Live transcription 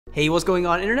Hey, what's going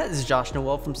on internet? This is Josh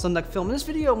Noel from SonduckFilm. In this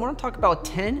video, I want to talk about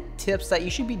 10 tips that you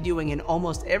should be doing in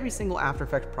almost every single After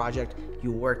Effects project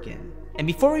you work in. And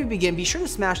before we begin, be sure to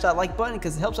smash that like button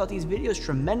because it helps out these videos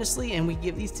tremendously and we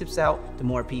give these tips out to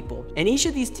more people. And each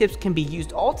of these tips can be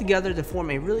used all together to form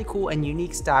a really cool and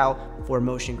unique style for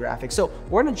motion graphics. So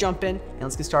we're going to jump in and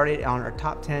let's get started on our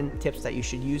top 10 tips that you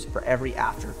should use for every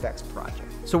After Effects project.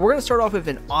 So we're going to start off with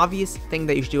an obvious thing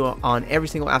that you should do on every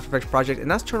single After Effects project, and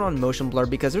that's turn on motion blur,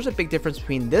 because there's a big difference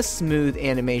between this smooth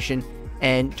animation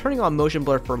and turning on motion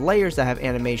blur for layers that have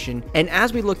animation. And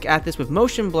as we look at this with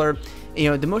motion blur,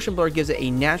 the motion blur gives it a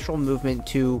natural movement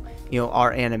to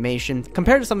our animation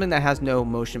compared to something that has no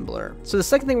motion blur. So the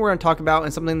second thing we're going to talk about,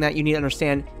 and something that you need to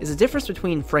understand, is the difference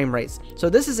between frame rates. So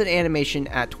this is an animation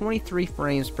at 23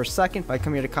 frames per second. If I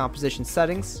come here to composition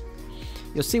settings,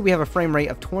 you'll see we have a frame rate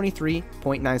of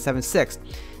 23.976.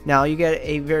 Now you get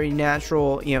a very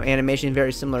natural, animation,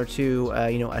 very similar to,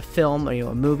 a film or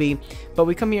a movie. But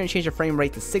we come here and change the frame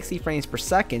rate to 60 frames per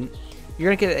second.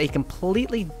 You're going to get a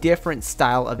completely different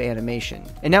style of animation.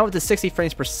 And now with the 60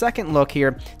 frames per second look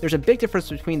here, there's a big difference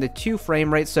between the two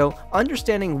frame rates. So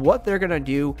understanding what they're going to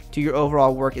do to your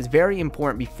overall work is very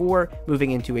important before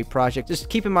moving into a project. Just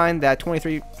keep in mind that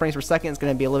 23 frames per second is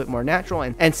going to be a little bit more natural,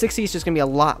 and 60 is just going to be a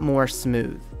lot more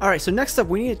smooth. All right, so next up,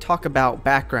 we need to talk about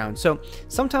background. So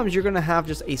sometimes you're going to have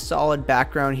just a solid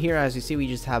background here. As you see, we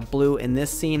just have blue in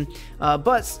this scene.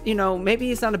 But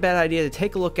maybe it's not a bad idea to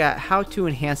take a look at how to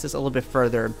enhance this a little bit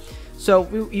further.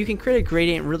 So you can create a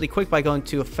gradient really quick by going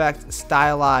to Effect,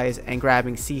 Stylize, and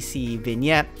grabbing CC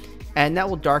Vignette, and that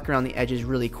will darken around the edges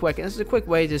really quick. And this is a quick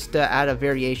way just to add a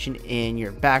variation in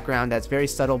your background that's very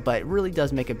subtle, but it really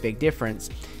does make a big difference.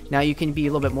 Now you can be a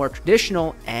little bit more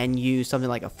traditional and use something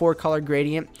like a 4-color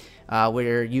gradient,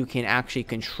 where you can actually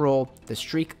control the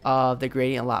streak of the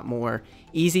gradient a lot more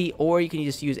easy, or you can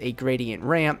just use a gradient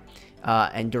ramp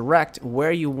and direct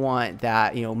where you want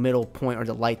that middle point or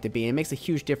the light to be. And it makes a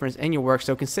huge difference in your work.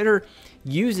 So consider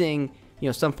using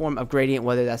some form of gradient,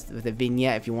 whether that's with a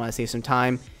vignette if you want to save some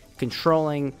time,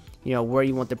 controlling where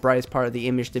you want the brightest part of the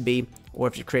image to be, or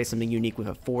if you create something unique with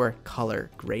a 4-color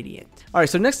gradient. All right,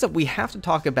 so next up we have to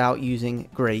talk about using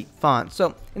great fonts.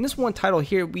 So in this one title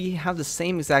here, we have the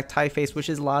same exact typeface, which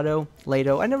is Lado.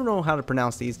 I never know how to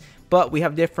pronounce these, but we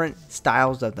have different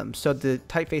styles of them. So the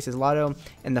typeface is Lado,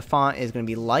 and the font is going to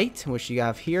be light, which you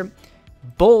have here,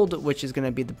 bold, which is going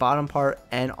to be the bottom part,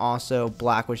 and also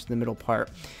black, which is the middle part.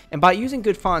 And by using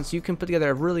good fonts, you can put together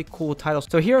a really cool title.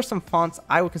 So here are some fonts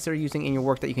I would consider using in your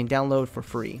work that you can download for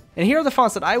free. And here are the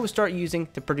fonts that I would start using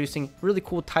to producing really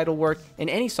cool title work in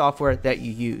any software that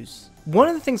you use. One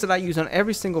of the things that I use on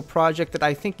every single project that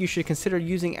I think you should consider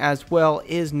using as well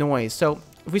is noise. So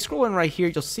if we scroll in right here,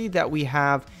 you'll see that we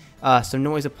have some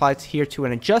noise applied here to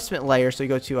an adjustment layer. So you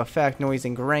go to Effect, Noise,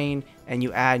 and Grain, and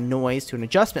you add noise to an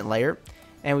adjustment layer.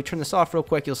 And we turn this off real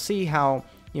quick. You'll see how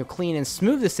clean and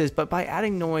smooth this is. But by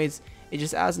adding noise, it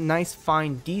just adds nice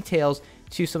fine details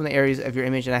to some of the areas of your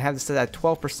image. And I have this set at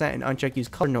 12% and uncheck use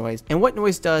color noise. And what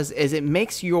noise does is it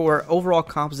makes your overall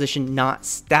composition not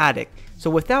static. So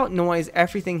without noise,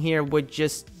 everything here would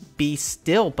just be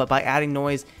still. But by adding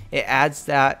noise, it adds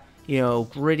that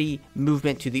gritty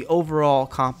movement to the overall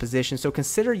composition. So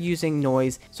consider using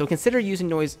noise.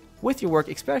 With your work,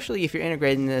 especially if you're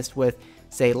integrating this with,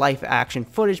 say, live action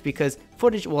footage, because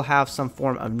footage will have some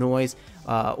form of noise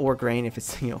or grain if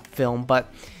it's film.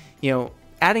 But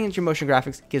adding into your motion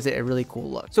graphics gives it a really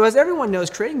cool look. So as everyone knows,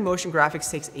 creating motion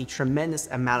graphics takes a tremendous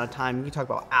amount of time. You can talk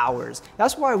about hours.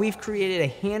 That's why we've created a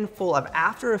handful of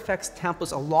After Effects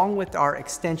templates along with our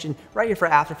extension right here for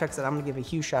After Effects that I'm going to give a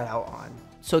huge shout out on.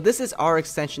 So this is our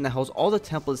extension that holds all the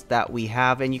templates that we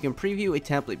have, and you can preview a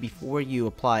template before you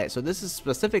apply it. So this is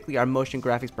specifically our Motion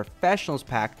Graphics Professionals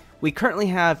pack. We currently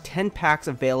have 10 packs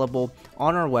available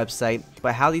on our website,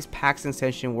 but how these packs and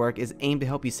extension work is aimed to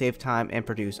help you save time and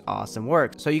produce awesome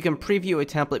work. So you can preview a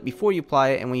template before you apply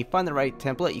it, and when you find the right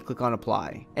template, you click on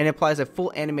Apply. And it applies a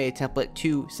full animated template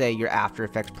to, say, your After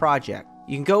Effects project.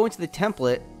 You can go into the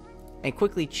template and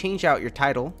quickly change out your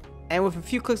title. And with a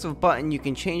few clicks of a button, you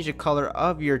can change the color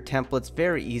of your templates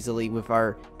very easily with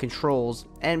our controls.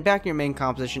 And back in your main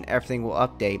composition, everything will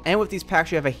update. And with these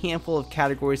packs, you have a handful of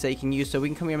categories that you can use. So we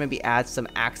can come here and maybe add some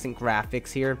accent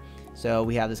graphics here. So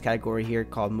we have this category here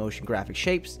called Motion Graphic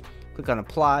Shapes. Click click on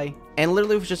apply, and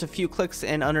literally with just a few clicks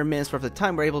and under minutes worth of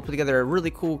time, we're able to put together a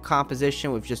really cool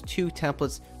composition with just 2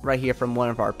 templates right here from one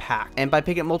of our packs. And by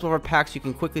picking up multiple of our packs, you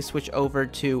can quickly switch over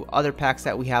to other packs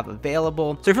that we have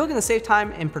available. So if you're looking to save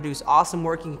time and produce awesome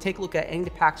work, you can take a look at any of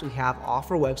the packs we have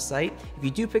off our website. If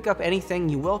you do pick up anything,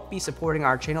 you will be supporting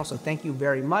our channel, so thank you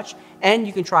very much. And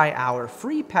you can try our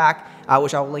free pack,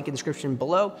 which I will link in the description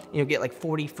below, and you'll get like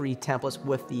 40 free templates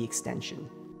with the extension.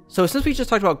 So since we just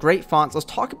talked about great fonts, let's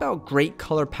talk about great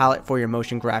color palette for your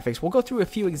motion graphics. We'll go through a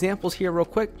few examples here real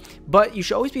quick, but you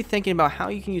should always be thinking about how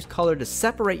you can use color to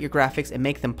separate your graphics and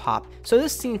make them pop. So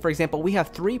this scene, for example, we have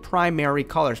 3 primary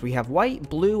colors. We have white,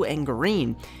 blue, and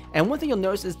green. And one thing you'll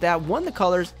notice is that one of the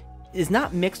colors is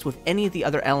not mixed with any of the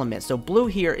other elements. So blue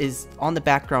here is on the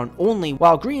background only,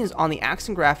 while green is on the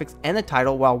accent graphics and the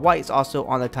title, while white is also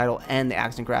on the title and the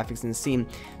accent graphics in the scene.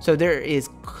 So there is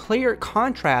clear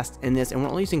contrast in this, and we're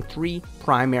only using 3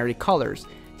 primary colors.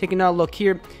 Taking another look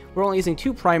here, we're only using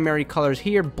 2 primary colors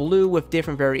here, blue with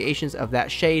different variations of that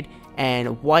shade,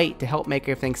 and white to help make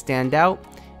everything stand out.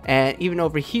 And even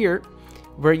over here,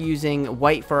 we're using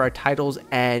white for our titles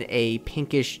and a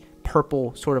pinkish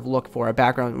purple sort of look for our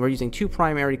background. We're using 2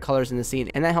 primary colors in the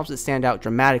scene, and that helps it stand out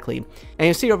dramatically. And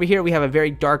you see over here we have a very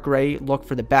dark gray look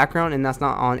for the background, and that's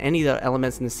not on any of the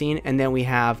elements in the scene. And then we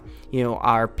have, you know,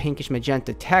 our pinkish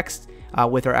magenta text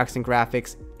with our accent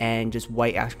graphics and just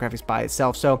white accent graphics by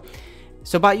itself. So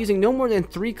by using no more than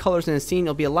 3 colors in the scene,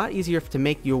 it'll be a lot easier to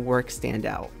make your work stand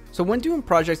out. So when doing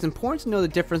projects, it's important to know the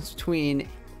difference between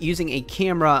using a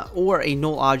camera or a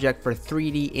null object for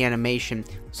 3D animation.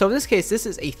 So in this case, this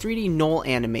is a 3D null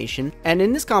animation, and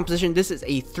in this composition, this is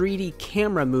a 3D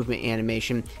camera movement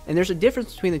animation, and there's a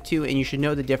difference between the two, and you should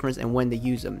know the difference and when to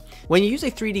use them. When you use a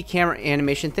 3D camera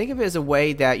animation, think of it as a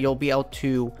way that you'll be able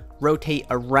to rotate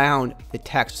around the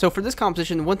text. So for this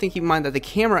composition, one thing to keep in mind that the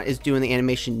camera is doing the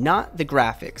animation, not the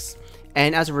graphics,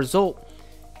 and as a result,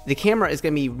 the camera is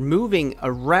going to be moving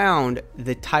around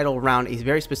the title around a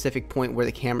very specific point where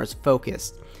the camera is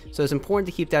focused. So it's important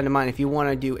to keep that in mind. If you want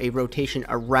to do a rotation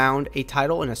around a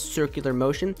title in a circular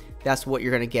motion, that's what you're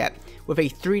going to get. With a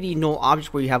 3D null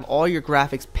object where you have all your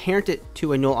graphics parented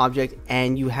to a null object,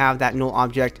 and you have that null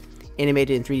object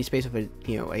animated in 3D space with a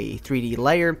 3D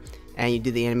layer, and you do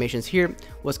the animations here,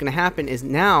 what's going to happen is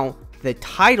now the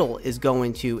title is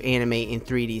going to animate in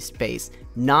 3D space,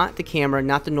 not the camera,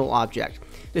 not the null object.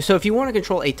 So if you want to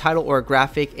control a title or a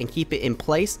graphic and keep it in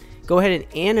place, go ahead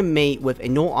and animate with a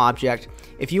null object.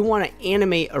 If you want to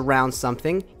animate around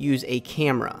something, use a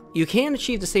camera. You can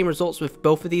achieve the same results with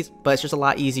both of these, but it's just a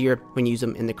lot easier when you use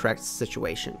them in the correct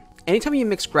situation. Anytime you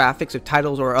mix graphics with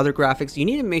titles or other graphics, you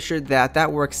need to make sure that that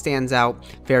work stands out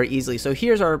very easily. So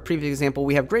here's our previous example.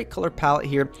 We have great color palette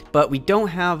here, but we don't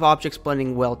have objects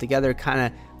blending well together. It kind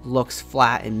of looks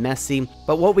flat and messy.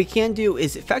 But what we can do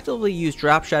is effectively use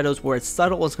drop shadows where it's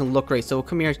subtle and it's going to look great. So we'll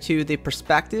come here to the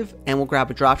perspective and we'll grab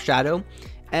a drop shadow.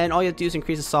 And all you have to do is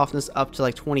increase the softness up to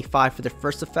like 25 for the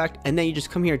first effect. And then you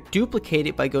just come here, duplicate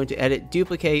it by going to edit,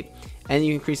 duplicate, and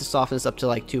you increase the softness up to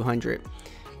like 200.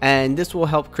 And this will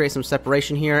help create some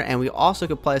separation here, and we also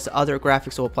can apply this to other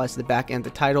graphics, so we'll apply this to the back end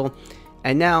of the title.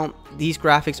 And now these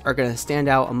graphics are going to stand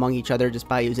out among each other just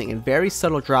by using a very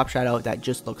subtle drop shadow that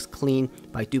just looks clean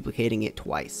by duplicating it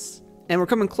twice. And we're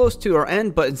coming close to our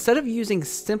end, but instead of using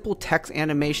simple text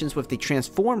animations with the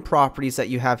transform properties that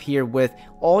you have here with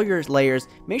all your layers,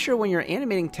 make sure when you're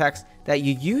animating text that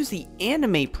you use the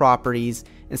animate properties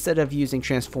instead of using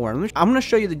transform. I'm going to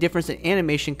show you the difference in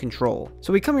animation control.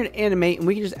 So we come here to animate, and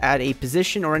we can just add a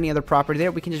position or any other property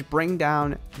there. We can just bring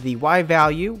down the Y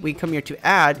value. We come here to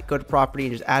add, go to property,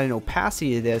 and just add an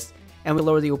opacity to this, and we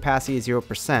lower the opacity to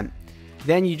 0%.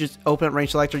 Then you just open up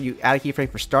range selector, you add a keyframe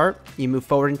for start, you move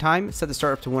forward in time, set the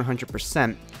start up to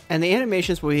 100%. And the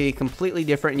animations will be completely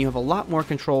different, and you have a lot more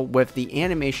control with the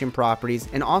animation properties.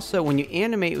 And also when you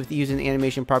animate with using the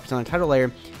animation properties on the title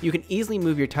layer, you can easily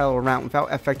move your title around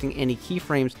without affecting any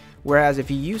keyframes. Whereas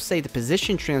if you use, say, the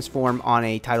position transform on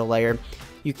a title layer,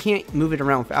 you can't move it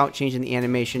around without changing the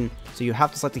animation, so you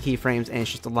have to select the keyframes, and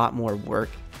it's just a lot more work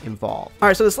involved.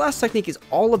 Alright, so this last technique is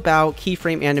all about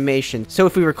keyframe animation. So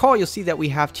if we recall, you'll see that we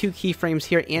have 2 keyframes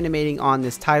here animating on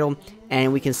this title,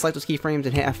 and we can select those keyframes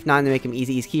and hit F9 to make them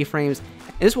easy keyframes.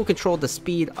 And this will control the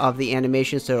speed of the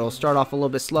animation, so it'll start off a little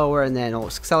bit slower, and then it'll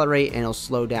accelerate, and it'll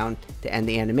slow down to end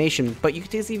the animation. But you can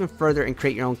take this even further and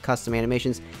create your own custom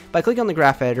animations by clicking on the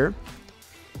graph editor.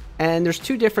 And there's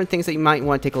 2 different things that you might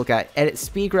want to take a look at: edit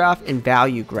speed graph and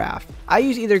value graph. I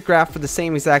use either graph for the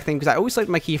same exact thing because I always select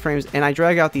my keyframes and I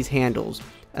drag out these handles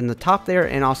on the top there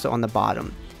and also on the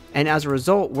bottom. And as a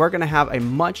result, we're going to have a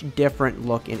much different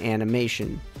look in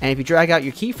animation. And if you drag out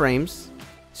your keyframes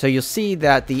So you'll see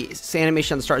that the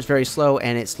animation at the start is very slow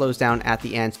and it slows down at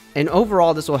the end. And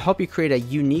overall, this will help you create a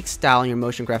unique style in your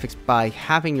motion graphics by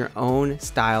having your own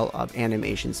style of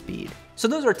animation speed. So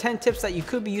those are 10 tips that you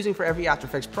could be using for every After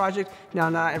Effects project. Now,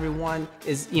 not everyone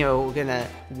is, gonna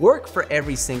work for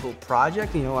every single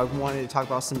project. I wanted to talk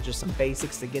about some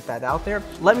basics to get that out there.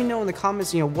 Let me know in the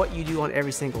comments, what you do on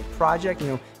every single project.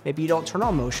 Maybe you don't turn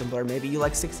on motion blur. Maybe you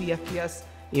like 60 FPS.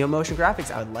 Motion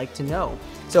graphics. I would like to know.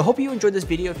 So hope you enjoyed this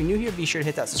video. If you're new here, be sure to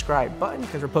hit that subscribe button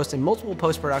because we're posting multiple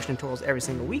post-production tutorials every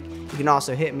single week. You can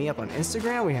also hit me up on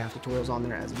Instagram. We have tutorials on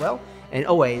there as well. And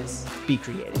always be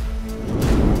creative.